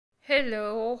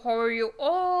Hello, how are you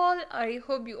all? I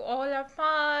hope you all are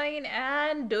fine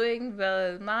and doing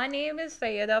well. My name is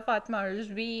Sayyida Fatma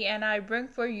Rizvi and I bring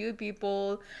for you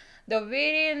people the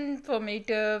very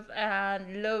informative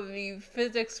and lovely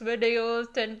physics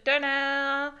videos. Dun, dun,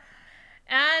 dun.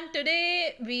 And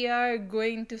today we are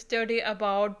going to study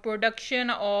about production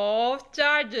of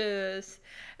charges.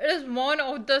 It is one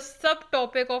of the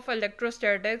subtopic of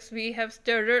electrostatics. We have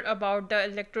studied about the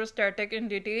electrostatic in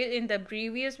detail in the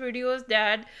previous videos.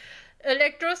 That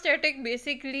electrostatic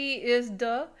basically is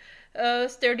the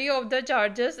study of the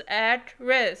charges at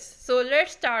rest. So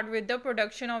let's start with the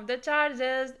production of the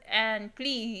charges, and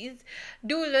please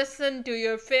do listen to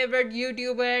your favorite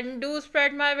YouTuber and do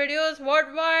spread my videos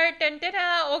worldwide.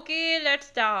 Okay, let's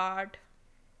start.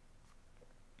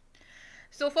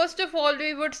 So first of all,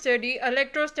 we would study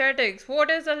electrostatics. What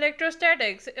is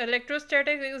electrostatics?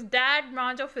 Electrostatics is that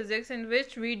branch of physics in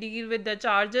which we deal with the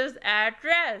charges at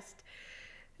rest.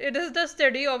 It is the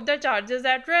study of the charges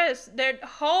at rest, that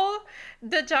how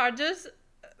the charges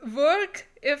work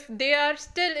if they are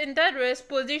still in the rest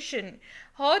position,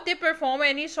 how they perform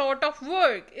any sort of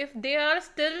work if they are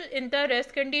still in the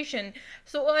rest condition.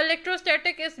 So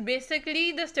electrostatic is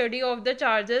basically the study of the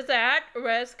charges at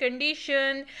rest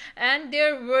condition and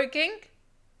their working,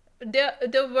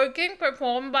 the working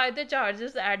performed by the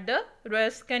charges at the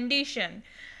rest condition.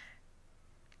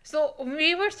 So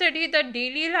we will study the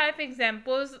daily life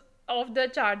examples of the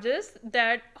charges,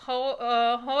 that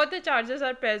how the charges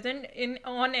are present in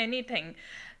on anything.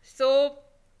 So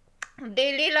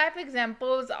daily life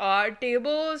examples are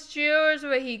tables, chairs,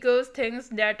 vehicles. Things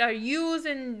that are used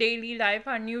in daily life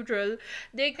are neutral.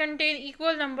 They contain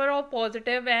equal number of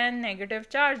positive and negative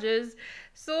charges.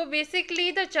 So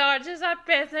basically the charges are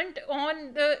present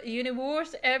on the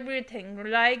universe, everything.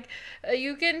 Like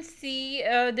you can see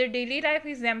the daily life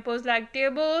examples like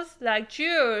tables, like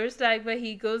chairs, like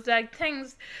vehicles, like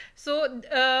things. So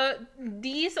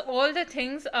these all the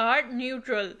things are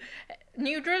neutral.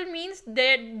 Neutral means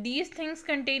that these things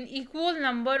contain equal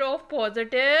number of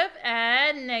positive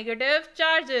and negative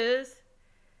charges.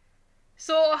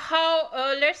 So how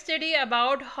let's study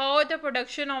about how the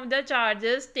production of the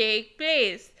charges take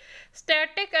place.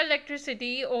 Static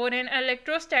electricity or an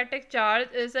electrostatic charge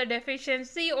is a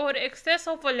deficiency or excess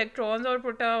of electrons or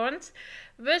protons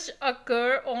which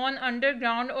occur on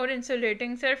underground or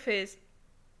insulating surface.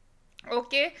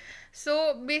 Okay,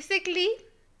 so basically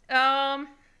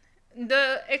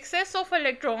the excess of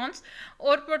electrons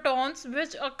or protons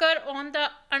which occur on the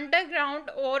underground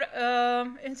or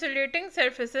insulating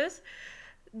surfaces,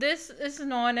 this is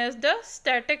known as the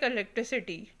static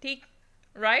electricity,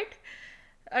 right?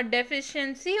 A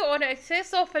deficiency or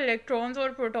excess of electrons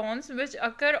or protons which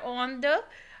occur on the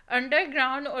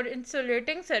underground or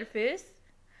insulating surface,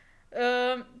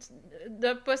 the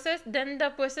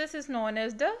process is known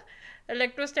as the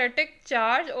electrostatic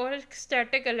charge or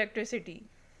static electricity.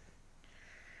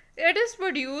 It is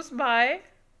produced by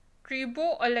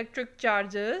triboelectric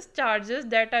charges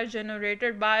that are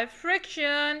generated by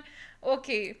friction.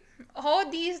 Okay, how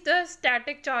the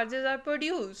static charges are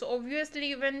produced?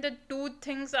 Obviously, when the two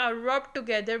things are rubbed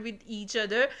together with each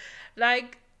other,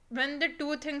 like when the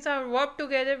two things are rubbed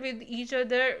together with each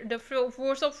other, the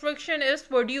force of friction is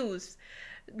produced.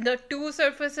 The two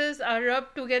surfaces are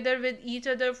rubbed together with each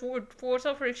other, force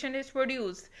of friction is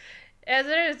produced. As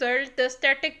a result, the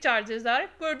static charges are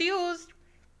produced.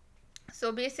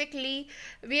 So basically,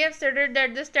 we have studied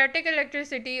that the static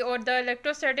electricity or the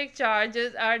electrostatic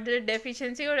charges are the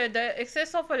deficiency or the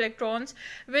excess of electrons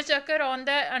which occur on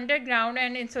the underground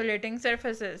and insulating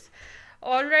surfaces.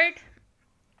 Alright,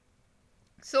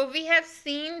 so we have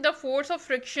seen the force of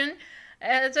friction.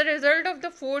 As a result of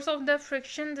the force of the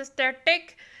friction, the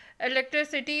static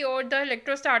electricity or the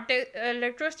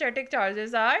electrostatic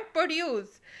charges are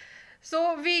produced.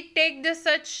 So we take this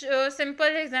such simple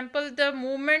example, the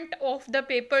movement of the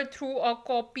paper through a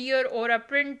copier or a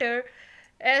printer.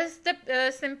 As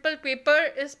the simple paper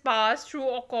is passed through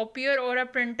a copier or a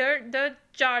printer, the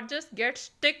charges get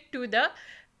stick to the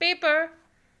paper.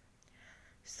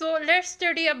 So let's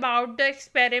study about the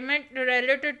experiment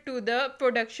related to the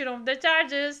production of the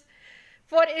charges.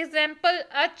 For example,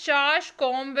 a charged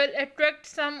comb will attract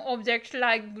some objects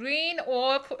like grain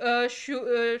of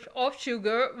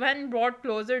sugar when brought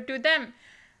closer to them.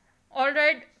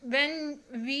 Alright, when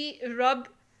we rub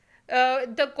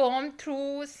the comb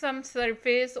through some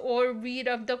surface or we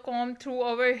rub the comb through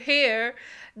our hair,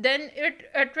 then it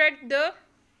attracts the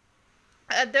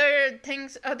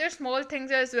other small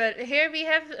things as well. Here we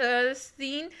have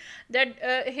seen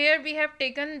that here we have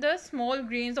taken the small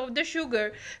grains of the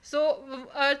sugar. So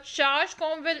a charged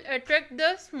comb will attract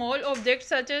the small objects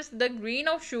such as the grain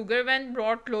of sugar when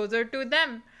brought closer to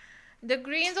them. The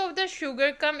grains of the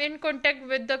sugar come in contact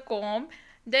with the comb.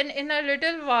 Then in a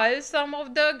little while some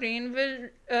of the grain will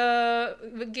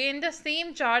gain the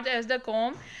same charge as the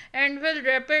comb and will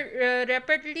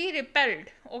rapidly repelled.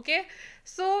 Okay,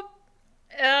 so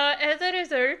as a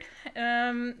result,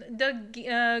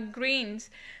 the grains,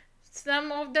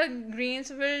 some of the grains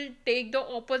will take the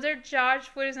opposite charge.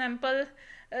 For example,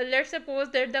 let's suppose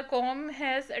that the comb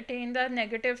has attained the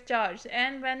negative charge,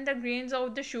 and when the grains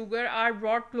of the sugar are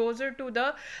brought closer to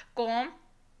the comb,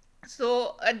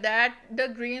 so that the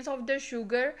grains of the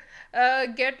sugar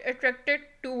get attracted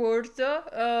towards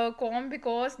the comb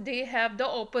because they have the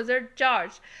opposite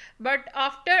charge. But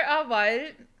after a while,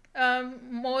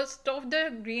 most of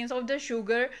the grains of the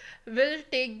sugar will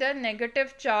take the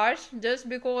negative charge just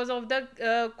because of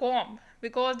the comb,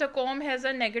 because the comb has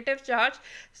a negative charge.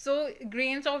 So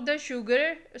grains of the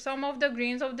sugar, some of the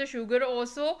grains of the sugar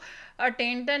also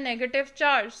attain the negative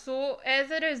charge. So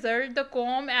as a result, the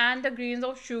comb and the grains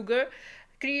of sugar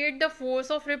create the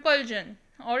force of repulsion.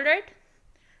 All right,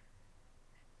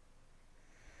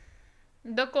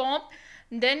 the comb,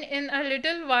 then in a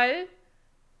little while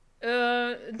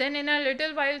then in a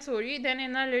little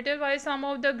while some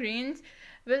of the grains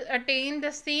will attain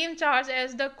the same charge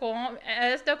as the comb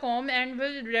and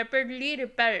will rapidly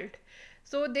repelled.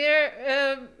 So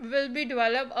there will be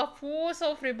develop a force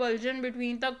of repulsion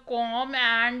between the comb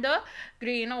and the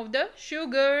grain of the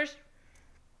sugars.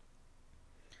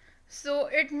 So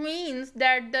it means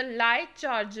that the like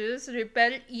charges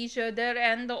repel each other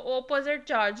and the opposite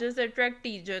charges attract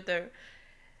each other.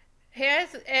 Here,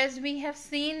 as we have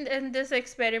seen in this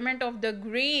experiment of the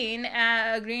grain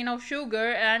of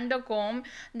sugar and the comb,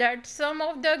 that some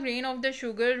of the grain of the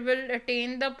sugar will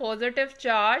attain the positive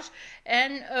charge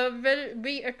and will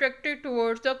be attracted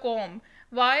towards the comb.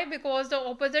 Why? Because the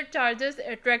opposite charges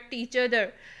attract each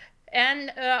other. And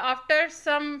after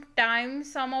some time,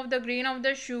 some of the grain of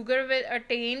the sugar will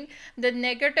attain the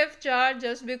negative charge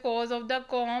just because of the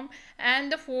comb,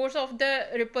 and the force of the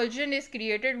repulsion is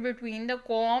created between the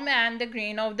comb and the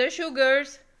grain of the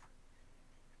sugars.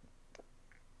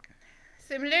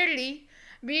 Similarly,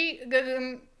 we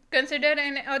consider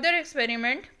another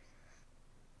experiment.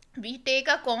 We take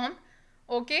a comb,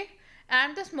 okay,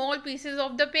 and the small pieces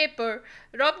of the paper.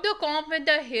 Rub the comb with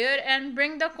the hair and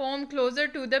bring the comb closer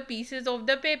to the pieces of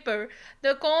the paper.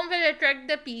 The comb will attract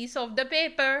the piece of the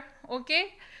paper.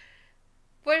 Okay.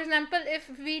 For example, if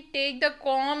we take the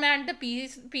comb and the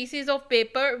pieces of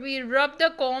paper, we rub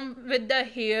the comb with the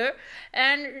hair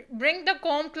and bring the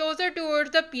comb closer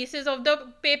towards the pieces of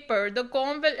the paper. The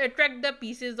comb will attract the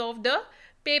pieces of the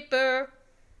paper.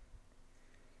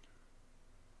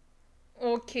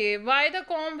 Okay, why the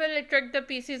comb will attract the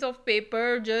pieces of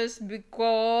paper? Just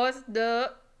because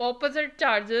the opposite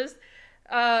charges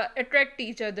attract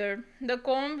each other. The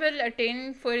comb will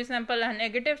attain, for example, a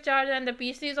negative charge, and the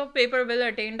pieces of paper will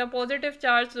attain the positive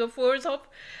charge. So force of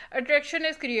attraction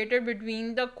is created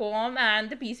between the comb and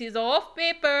the pieces of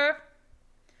paper.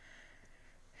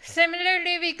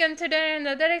 Similarly, we consider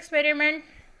another experiment.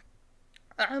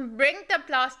 Bring the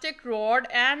plastic rod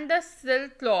and the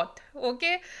silk cloth.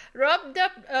 Okay, rub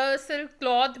the silk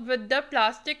cloth with the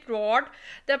plastic rod.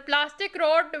 The plastic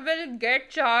rod will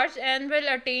get charged and will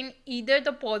attain either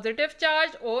the positive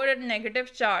charge or a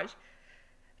negative charge.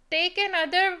 Take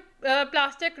another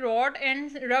plastic rod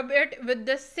and rub it with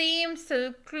the same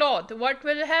silk cloth. What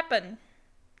will happen?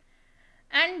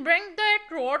 And bring that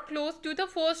rod close to the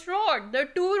first rod. The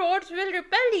two rods will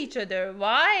repel each other.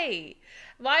 Why?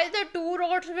 Why the two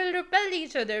rods will repel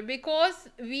each other? Because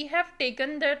we have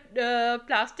taken the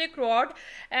plastic rod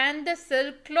and the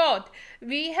silk cloth.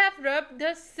 We have rubbed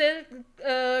the silk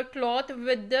cloth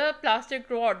with the plastic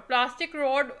rod. Plastic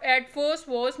rod at first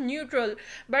was neutral,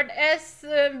 but as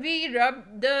we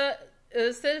rubbed the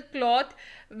silk cloth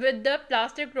with the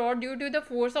plastic rod, due to the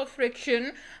force of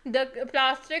friction, the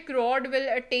plastic rod will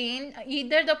attain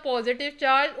either the positive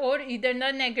charge or either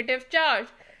the negative charge.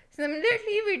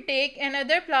 Similarly, we take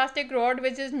another plastic rod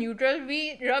which is neutral.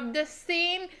 We rub the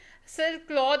same silk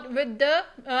cloth with the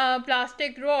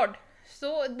plastic rod.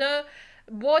 So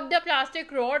both the plastic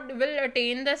rod will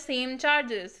attain the same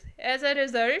charges. As a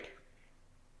result,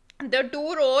 the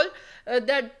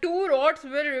two rods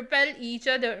will repel each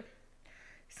other.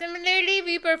 Similarly,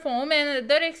 we perform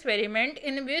another experiment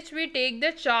in which we take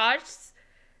the charged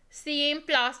same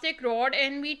plastic rod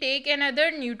and we take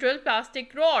another neutral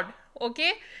plastic rod.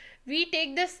 Okay, We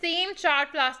take the same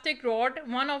charged plastic rod,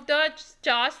 one of the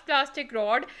charged plastic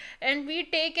rod, and we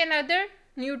take another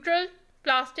neutral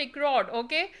plastic rod.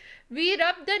 Okay, we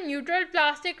rub the neutral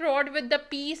plastic rod with the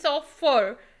piece of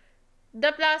fur.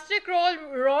 The plastic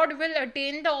rod will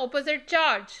attain the opposite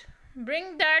charge.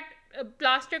 Bring that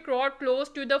plastic rod close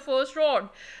to the first rod.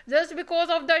 Just because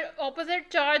of the opposite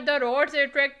charge, the rods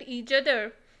attract each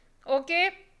other.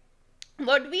 Okay,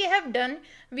 what we have done,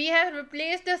 we have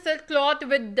replaced the silk cloth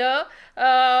with the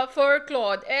fur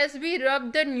cloth. As we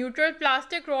rub the neutral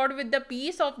plastic rod with the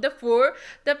piece of the fur,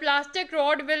 the plastic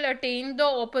rod will attain the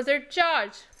opposite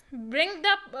charge. Bring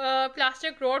the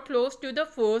plastic rod close to the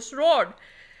first rod.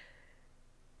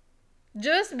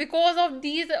 Just because of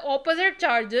these opposite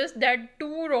charges that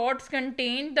two rods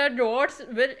contain, the rods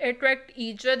will attract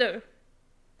each other.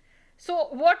 So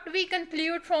what we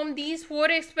conclude from these four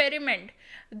experiments?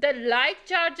 The like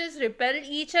charges repel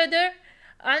each other,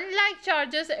 unlike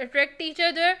charges attract each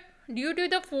other. Due to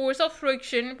the force of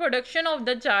friction, production of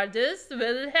the charges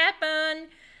will happen.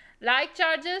 Like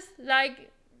charges, like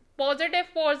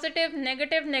positive,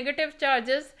 negative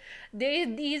charges,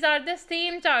 these are the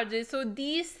same charges. So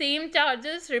these same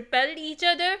charges repel each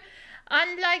other.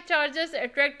 Unlike charges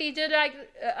attract each other.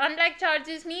 Unlike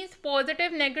charges means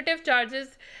positive, negative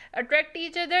charges attract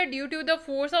each other. Due to the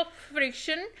force of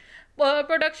friction,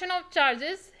 production of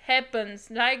charges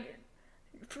happens. Like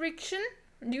friction,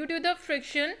 due to the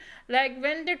friction, like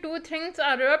when the two things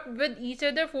are rubbed with each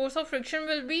other, force of friction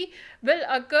will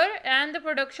occur and the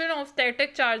production of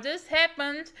static charges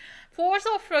happens. Force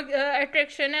of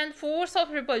attraction and force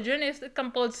of repulsion is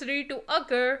compulsory to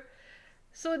occur.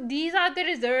 So these are the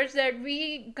results that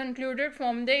we concluded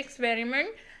from the experiment.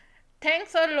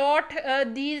 Thanks a lot.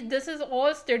 This is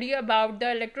all study about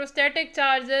the electrostatic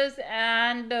charges,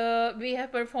 and we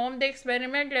have performed the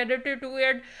experiment related to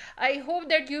it. I hope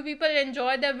that you people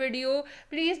enjoy the video.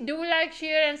 Please do like,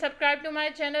 share and subscribe to my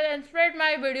channel and spread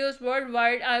my videos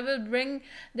worldwide. I will bring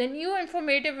the new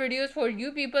informative videos for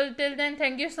you people. Till then,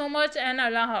 thank you so much and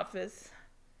Allah Hafiz.